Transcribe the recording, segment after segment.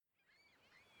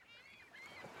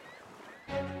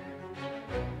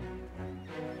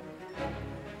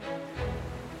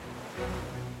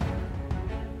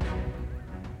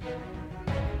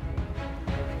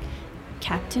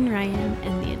Captain Ryan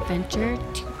and the Adventure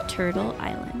to Turtle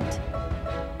Island.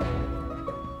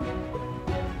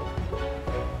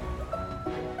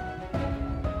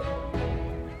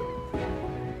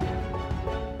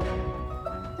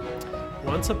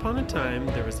 Once upon a time,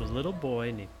 there was a little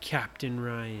boy named Captain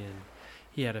Ryan.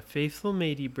 He had a faithful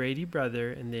matey Brady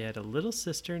brother, and they had a little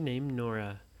sister named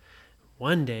Nora.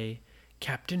 One day,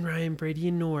 Captain Ryan, Brady,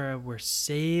 and Nora were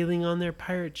sailing on their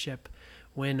pirate ship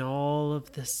when all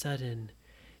of a sudden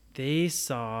they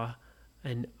saw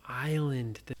an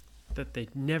island that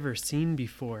they'd never seen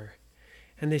before.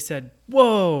 And they said,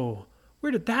 "Whoa,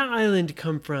 where did that island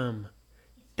come from?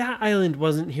 That island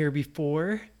wasn't here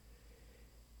before."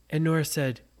 And Nora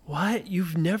said, "What?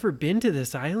 You've never been to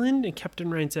this island?" And Captain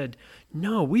Ryan said,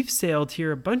 "No, we've sailed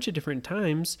here a bunch of different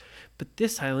times, but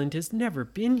this island has never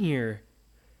been here."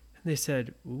 And they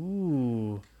said,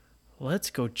 "Ooh, let's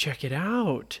go check it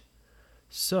out."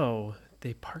 So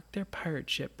they parked their pirate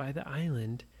ship by the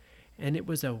island, and it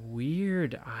was a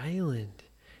weird island.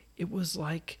 It was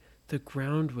like the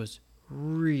ground was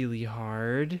really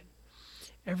hard.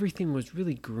 Everything was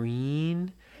really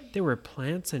green. There were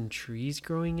plants and trees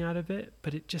growing out of it,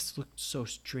 but it just looked so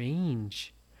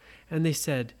strange. And they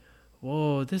said,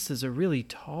 "Whoa, this is a really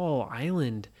tall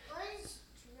island." What is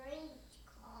strange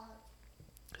called?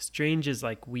 Strange is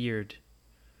like weird.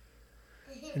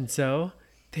 And so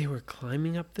they were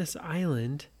climbing up this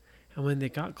island, and when they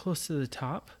got close to the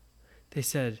top, they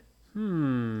said,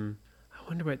 I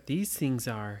wonder what these things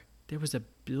are. There was a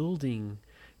building.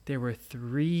 There were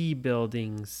 3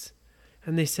 buildings.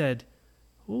 And they said,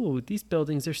 "Oh, these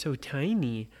buildings are so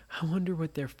tiny. I wonder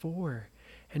what they're for."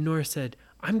 And Nora said,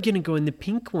 "I'm going to go in the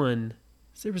pink one."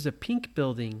 So there was a pink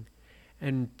building.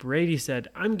 And Brady said,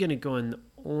 "I'm going to go in the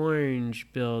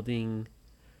orange building."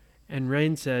 And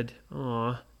Ryan said,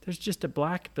 "Aw, there's just a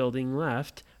black building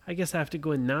left. I guess I have to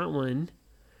go in that one."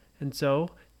 And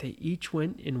so they each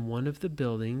went in one of the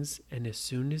buildings, and as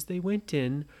soon as they went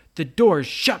in, the doors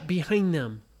shut behind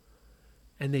them.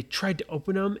 And they tried to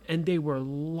open them, and they were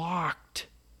locked.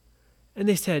 And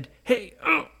they said, "Hey,"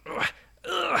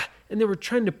 and they were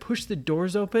trying to push the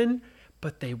doors open,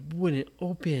 but they wouldn't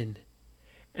open.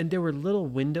 And there were little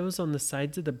windows on the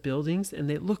sides of the buildings, and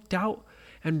they looked out,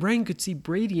 and Ryan could see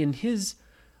Brady in his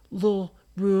little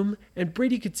room, and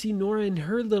Brady could see Nora in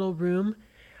her little room.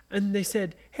 And they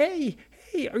said, hey,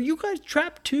 are you guys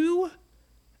trapped too?"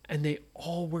 And they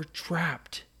all were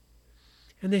trapped.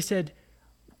 And they said,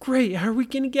 "Great, how are we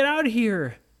going to get out of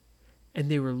here?"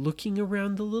 And they were looking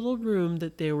around the little room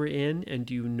that they were in, and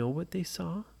do you know what they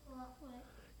saw? What?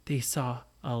 They saw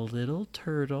a little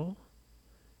turtle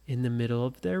in the middle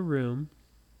of their room,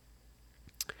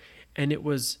 and it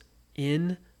was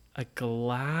in a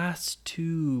glass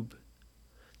tube.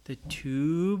 The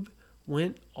tube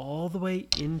went all the way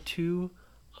into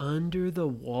under the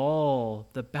wall,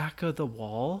 the back of the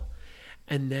wall,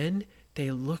 and then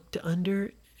they looked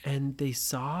under and they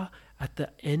saw at the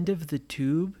end of the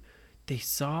tube, they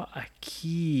saw a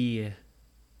key.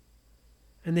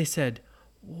 And they said,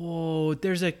 "Whoa,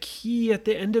 there's a key at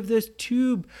the end of this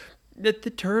tube that the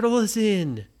turtle is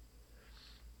in."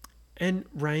 And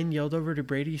Ryan yelled over to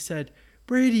Brady, said,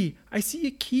 "Brady, I see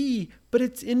a key, but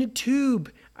it's in a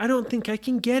tube. I don't think I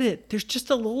can get it. There's just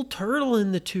a little turtle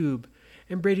in the tube."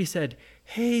 And Brady said,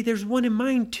 "Hey, there's one in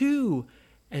mine too."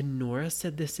 And Nora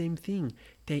said the same thing.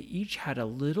 They each had a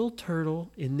little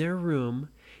turtle in their room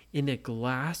in a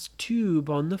glass tube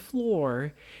on the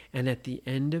floor, and at the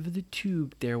end of the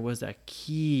tube there was a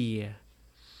key.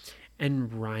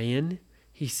 And Ryan,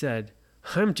 he said,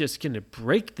 "I'm just going to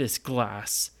break this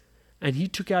glass." And he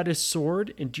took out his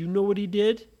sword, and do you know what he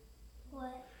did?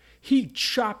 What? He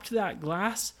chopped that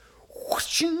glass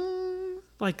whoosh,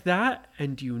 like that,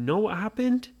 and do you know what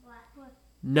happened? What?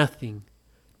 Nothing.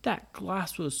 That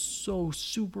glass was so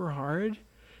super hard.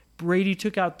 Brady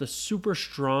took out the super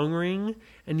strong ring,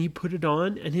 and he put it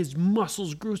on, and his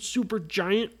muscles grew super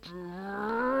giant.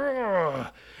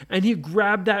 And he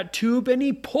grabbed that tube, and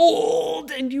he pulled,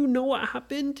 and you know what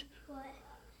happened? What?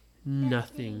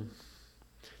 Nothing.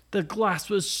 The glass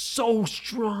was so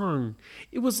strong.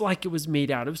 It was like it was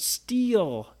made out of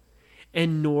steel.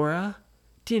 And Nora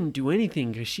didn't do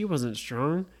anything because she wasn't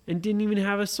strong and didn't even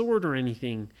have a sword or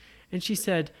anything. And she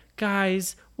said,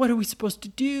 "Guys, what are we supposed to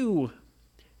do?"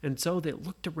 And so they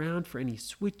looked around for any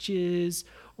switches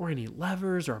or any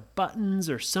levers or buttons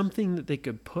or something that they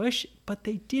could push, but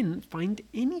they didn't find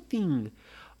anything.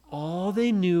 All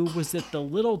they knew was that the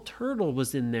little turtle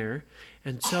was in there.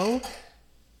 And so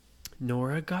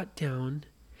Nora got down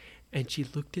and she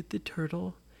looked at the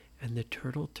turtle, and the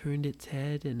turtle turned its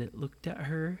head and it looked at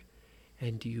her.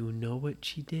 And do you know what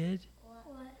she did?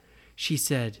 What? she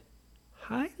said,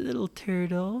 "Hi, little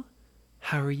turtle.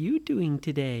 How are you doing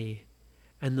today?"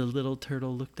 And the little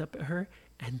turtle looked up at her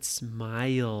and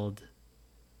smiled.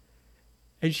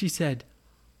 And she said,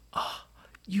 "Oh,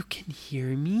 you can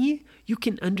hear me? You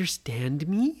can understand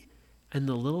me?" And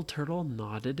the little turtle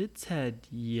nodded its head,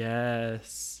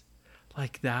 yes,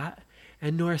 like that.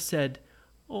 And Nora said,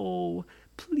 "Oh,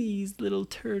 please, little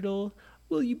turtle,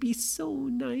 will you be so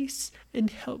nice and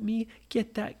help me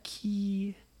get that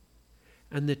key?"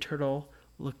 And the turtle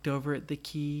looked over at the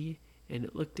key, and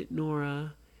it looked at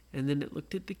Nora, and then it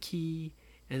looked at the key,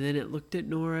 and then it looked at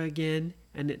Nora again,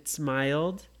 and it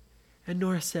smiled. And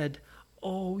Nora said,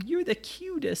 "Oh, you're the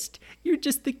cutest. You're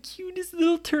just the cutest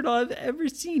little turtle I've ever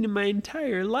seen in my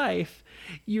entire life.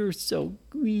 You're so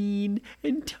green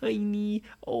and tiny.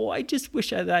 Oh, I just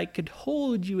wish that I could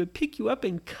hold you and pick you up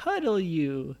and cuddle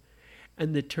you."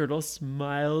 And the turtle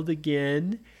smiled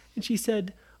again, and she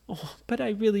said, "Oh, but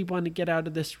I really want to get out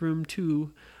of this room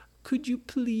too. Could you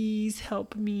please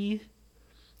help me?"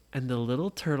 And the little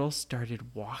turtle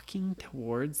started walking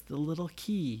towards the little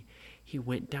key. He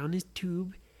went down his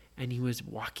tube, and he was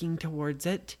walking towards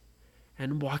it,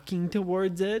 and walking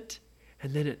towards it,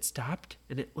 and then it stopped,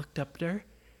 and it looked up at her,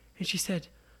 and she said,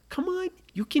 "Come on,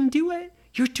 you can do it.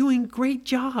 You're doing a great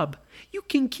job. You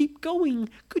can keep going.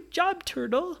 Good job,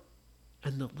 turtle."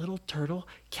 And the little turtle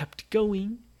kept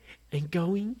going and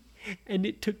going, and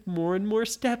it took more and more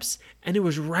steps, and it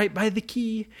was right by the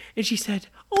key. And she said,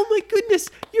 "Oh my goodness,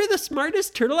 you're the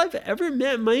smartest turtle I've ever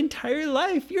met in my entire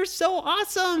life. You're so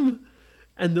awesome."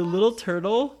 And the little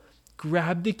turtle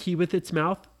grabbed the key with its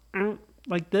mouth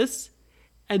like this,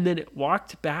 and then it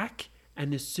walked back,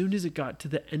 and as soon as it got to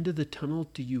the end of the tunnel,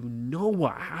 do you know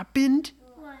what happened?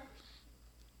 What?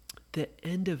 The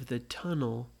end of the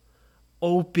tunnel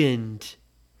opened,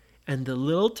 and the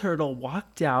little turtle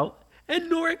walked out, and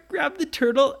Nora grabbed the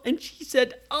turtle, and she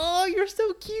said, "Oh, you're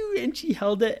so cute," and she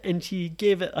held it, and she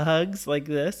gave it hugs like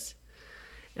this.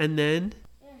 And then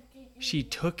she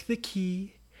took the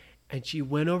key, and she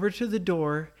went over to the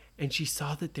door, and she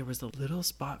saw that there was a little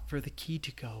spot for the key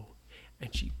to go,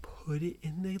 and she put it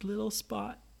in the little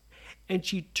spot, and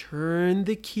she turned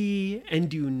the key, and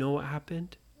do you know what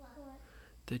happened? What?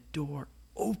 The door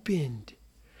opened,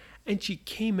 and she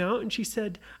came out, and she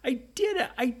said, "I did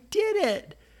it, I did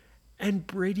it." And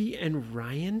Brady and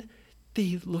Ryan,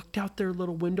 they looked out their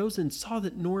little windows and saw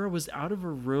that Nora was out of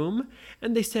her room,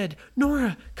 and they said,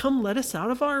 "Nora, come let us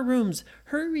out of our rooms,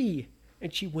 hurry."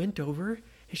 And she went over,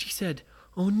 and she said,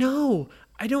 "Oh no,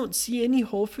 I don't see any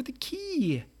hole for the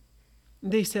key."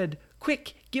 And they said,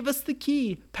 "Quick, give us the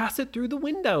key, pass it through the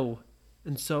window."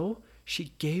 And so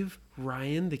she gave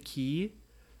Ryan the key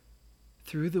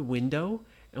through the window,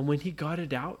 and when he got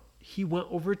it out, he went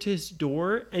over to his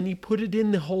door, and he put it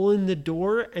in the hole in the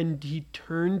door, and he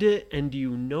turned it, and do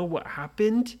you know what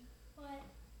happened? What?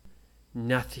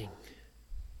 Nothing.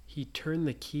 He turned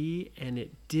the key, and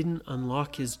it didn't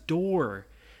unlock his door.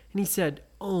 And he said,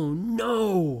 "Oh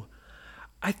no,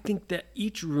 I think that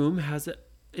each room has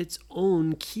its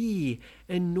own key,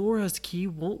 and Nora's key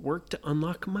won't work to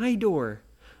unlock my door."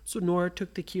 So Nora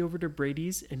took the key over to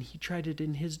Brady's, and he tried it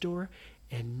in his door,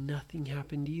 and nothing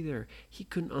happened either. He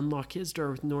couldn't unlock his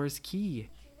door with Nora's key.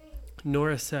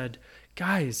 Nora said,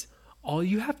 "Guys, all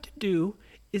you have to do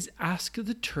is ask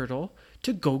the turtle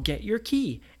to go get your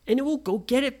key, and it will go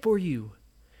get it for you."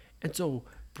 And so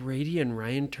Brady and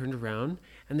Ryan turned around,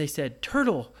 and they said,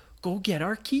 "Turtle, go get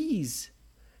our keys."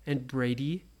 And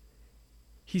Brady,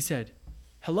 he said,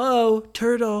 "Hello,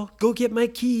 turtle, go get my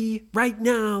key right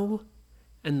now."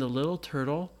 And the little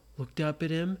turtle looked up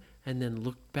at him, and then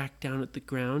looked back down at the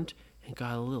ground and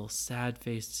got a little sad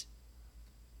face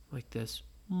like this.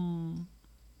 And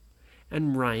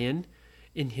Ryan,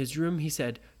 in his room, he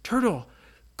said, "Turtle,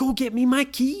 go get me my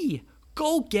key.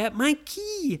 Go get my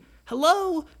key.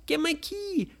 Hello, get my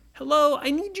key. Hello, I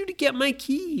need you to get my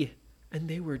key." And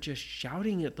they were just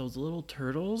shouting at those little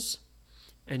turtles.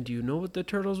 And do you know what the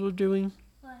turtles were doing?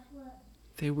 What?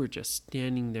 They were just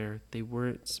standing there. They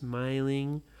weren't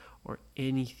smiling or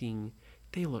anything.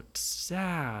 They looked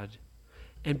sad.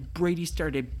 And Brady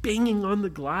started banging on the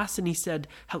glass, and he said,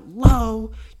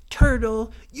 "Hello,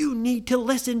 turtle, you need to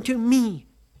listen to me."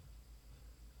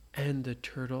 And the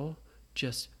turtle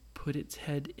just put its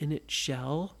head in its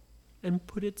shell and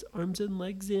put its arms and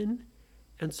legs in,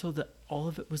 and so that all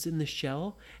of it was in the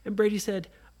shell. And Brady said,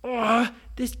 "Oh,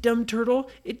 this dumb turtle,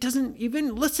 it doesn't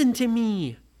even listen to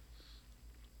me."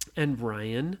 And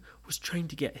Ryan was trying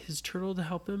to get his turtle to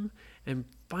help him, and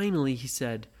finally he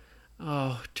said,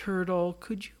 "Oh, turtle,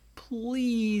 could you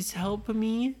please help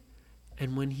me?"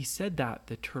 And when he said that,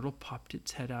 the turtle popped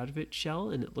its head out of its shell,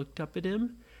 and it looked up at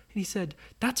him, And he said,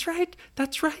 that's right.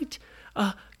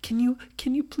 Can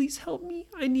you please help me?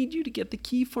 I need you to get the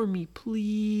key for me,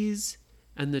 please.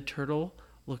 And the turtle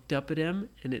looked up at him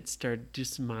and it started to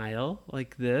smile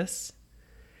like this.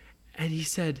 And he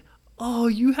said, oh,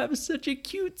 you have such a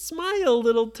cute smile,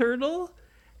 little turtle.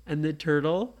 And the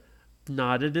turtle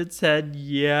nodded its head,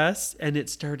 yes, and it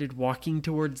started walking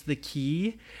towards the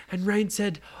key. And Ryan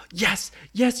said, yes,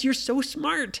 you're so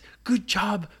smart. Good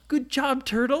job,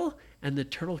 turtle. And the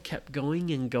turtle kept going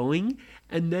and going,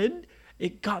 and then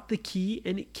it got the key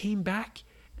and it came back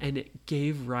and it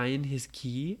gave Ryan his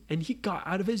key and he got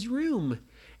out of his room.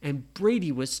 And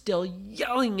Brady was still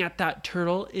yelling at that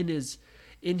turtle in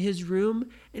his room,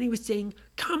 and he was saying,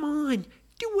 come on,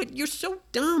 do it, you're so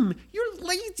dumb, you're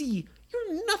lazy,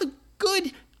 you're nothing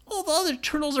good, all the other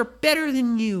turtles are better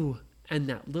than you. And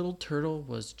that little turtle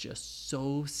was just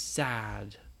so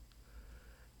sad.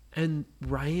 And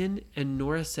Ryan and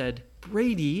Nora said,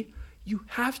 Brady, you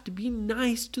have to be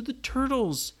nice to the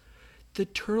turtles. The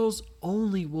turtles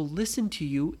only will listen to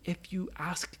you if you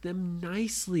ask them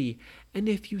nicely and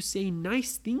if you say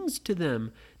nice things to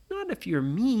them, not if you're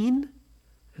mean.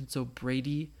 And so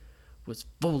Brady was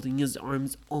folding his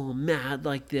arms all mad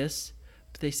like this.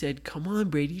 But they said, come on,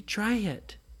 Brady, try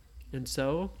it. And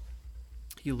so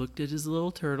he looked at his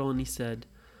little turtle and he said,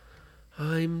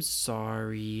 I'm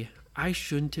sorry. I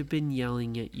shouldn't have been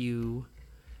yelling at you.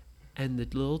 And the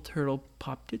little turtle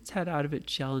popped its head out of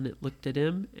its shell and it looked at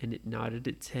him and it nodded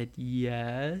its head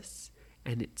yes.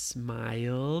 And it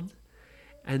smiled.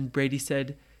 And Brady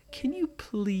said, can you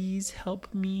please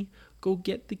help me go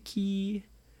get the key?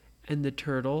 And the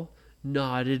turtle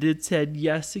nodded its head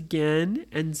yes again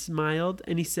and smiled.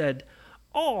 And he said,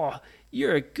 oh,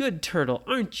 you're a good turtle,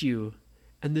 aren't you?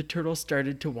 And the turtle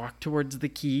started to walk towards the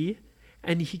key.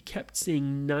 And he kept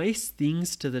saying nice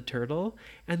things to the turtle.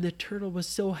 And the turtle was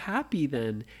so happy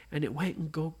then. And it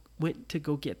went to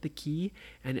go get the key.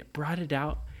 And it brought it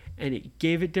out. And it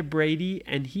gave it to Brady.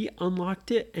 And he unlocked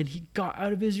it. And he got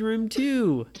out of his room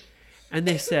too. And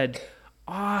they said,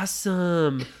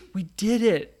 awesome. We did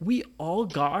it. We all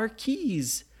got our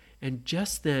keys. And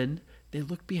just then, they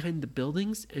looked behind the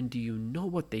buildings. And do you know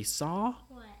what they saw?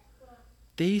 What?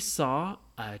 They saw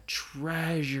a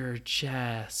treasure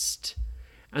chest.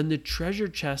 And the treasure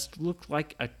chest looked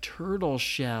like a turtle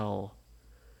shell.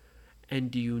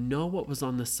 And do you know what was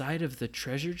on the side of the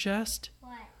treasure chest?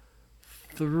 What?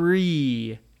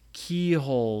 3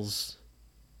 keyholes.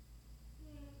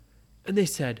 And they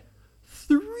said,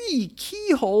 3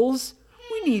 keyholes?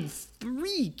 We need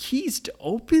 3 keys to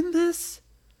open this?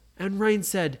 And Ryan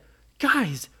said,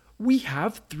 guys, we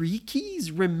have 3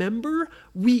 keys. Remember?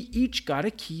 We each got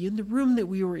a key in the room that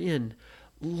we were in.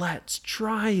 Let's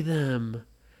try them.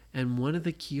 And one of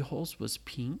the keyholes was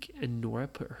pink, and Nora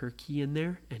put her key in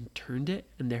there and turned it,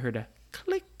 and they heard a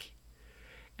click.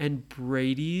 And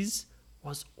Brady's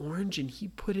was orange, and he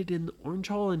put it in the orange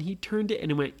hole, and he turned it,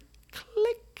 and it went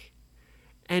click.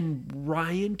 And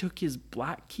Ryan took his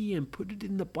black key and put it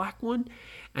in the black one,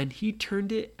 and he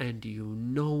turned it, and do you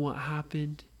know what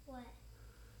happened? What?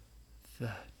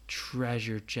 The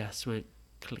treasure chest went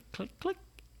click, click, click,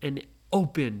 and it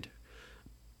opened.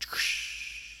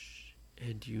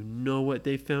 And do you know what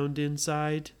they found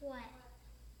inside? What?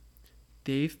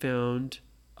 They found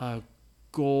a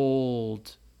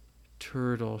gold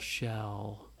turtle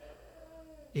shell.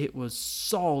 It was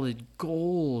solid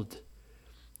gold.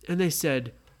 And they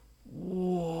said,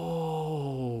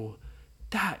 whoa,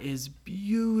 that is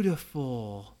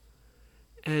beautiful.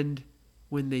 And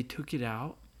when they took it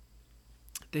out,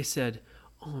 they said,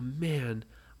 oh man,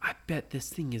 I bet this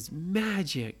thing is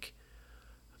magic.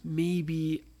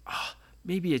 Maybe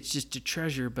it's just a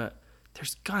treasure, but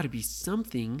there's got to be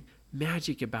something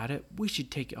magic about it. We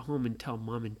should take it home and tell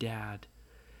Mom and Dad.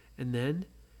 And then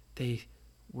they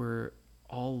were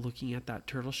all looking at that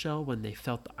turtle shell when they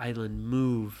felt the island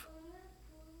move.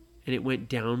 And it went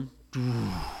down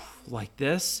like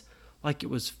this, like it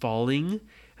was falling.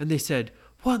 And they said,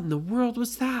 what in the world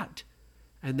was that?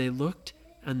 And they looked,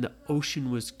 and the ocean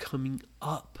was coming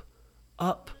up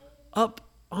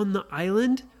on the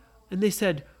island. And they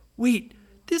said, wait,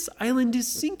 this island is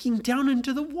sinking down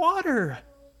into the water.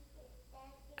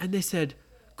 And they said,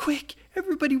 quick,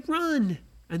 everybody run.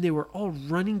 And they were all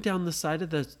running down the side of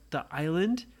the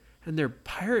island. And their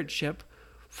pirate ship,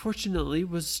 fortunately,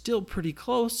 was still pretty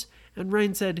close. And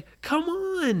Ryan said, come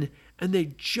on. And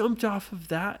they jumped off of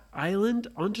that island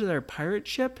onto their pirate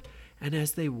ship. And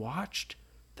as they watched,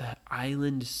 the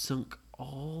island sunk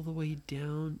all the way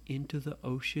down into the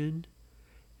ocean.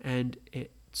 And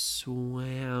it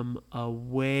swam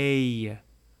away.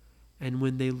 And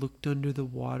when they looked under the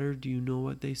water, do you know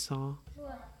what they saw?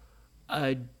 What?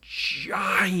 a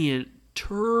giant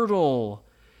turtle.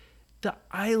 The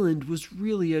island was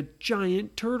really a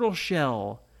giant turtle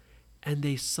shell. And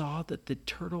they saw that the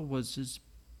turtle was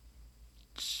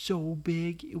so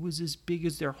big, it was as big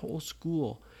as their whole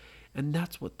school. And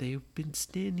that's what they've been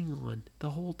standing on the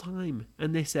whole time.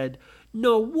 And they said,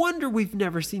 "No wonder we've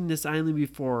never seen this island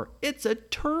before. It's a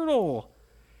turtle."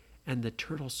 And the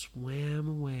turtle swam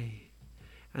away.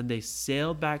 And they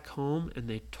sailed back home, and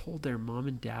they told their mom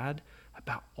and dad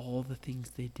about all the things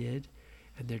they did.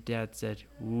 And their dad said,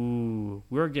 "Ooh,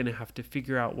 we're going to have to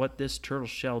figure out what this turtle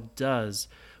shell does.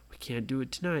 We can't do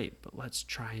it tonight, but let's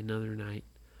try another night."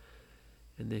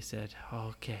 And they said,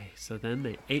 "Okay." So then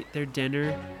they ate their dinner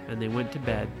and they went to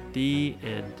bed. The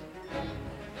end.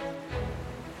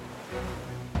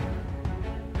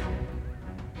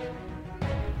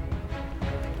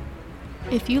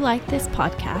 If you like this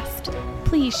podcast,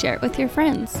 please share it with your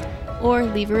friends or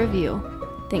leave a review.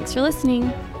 Thanks for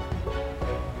listening.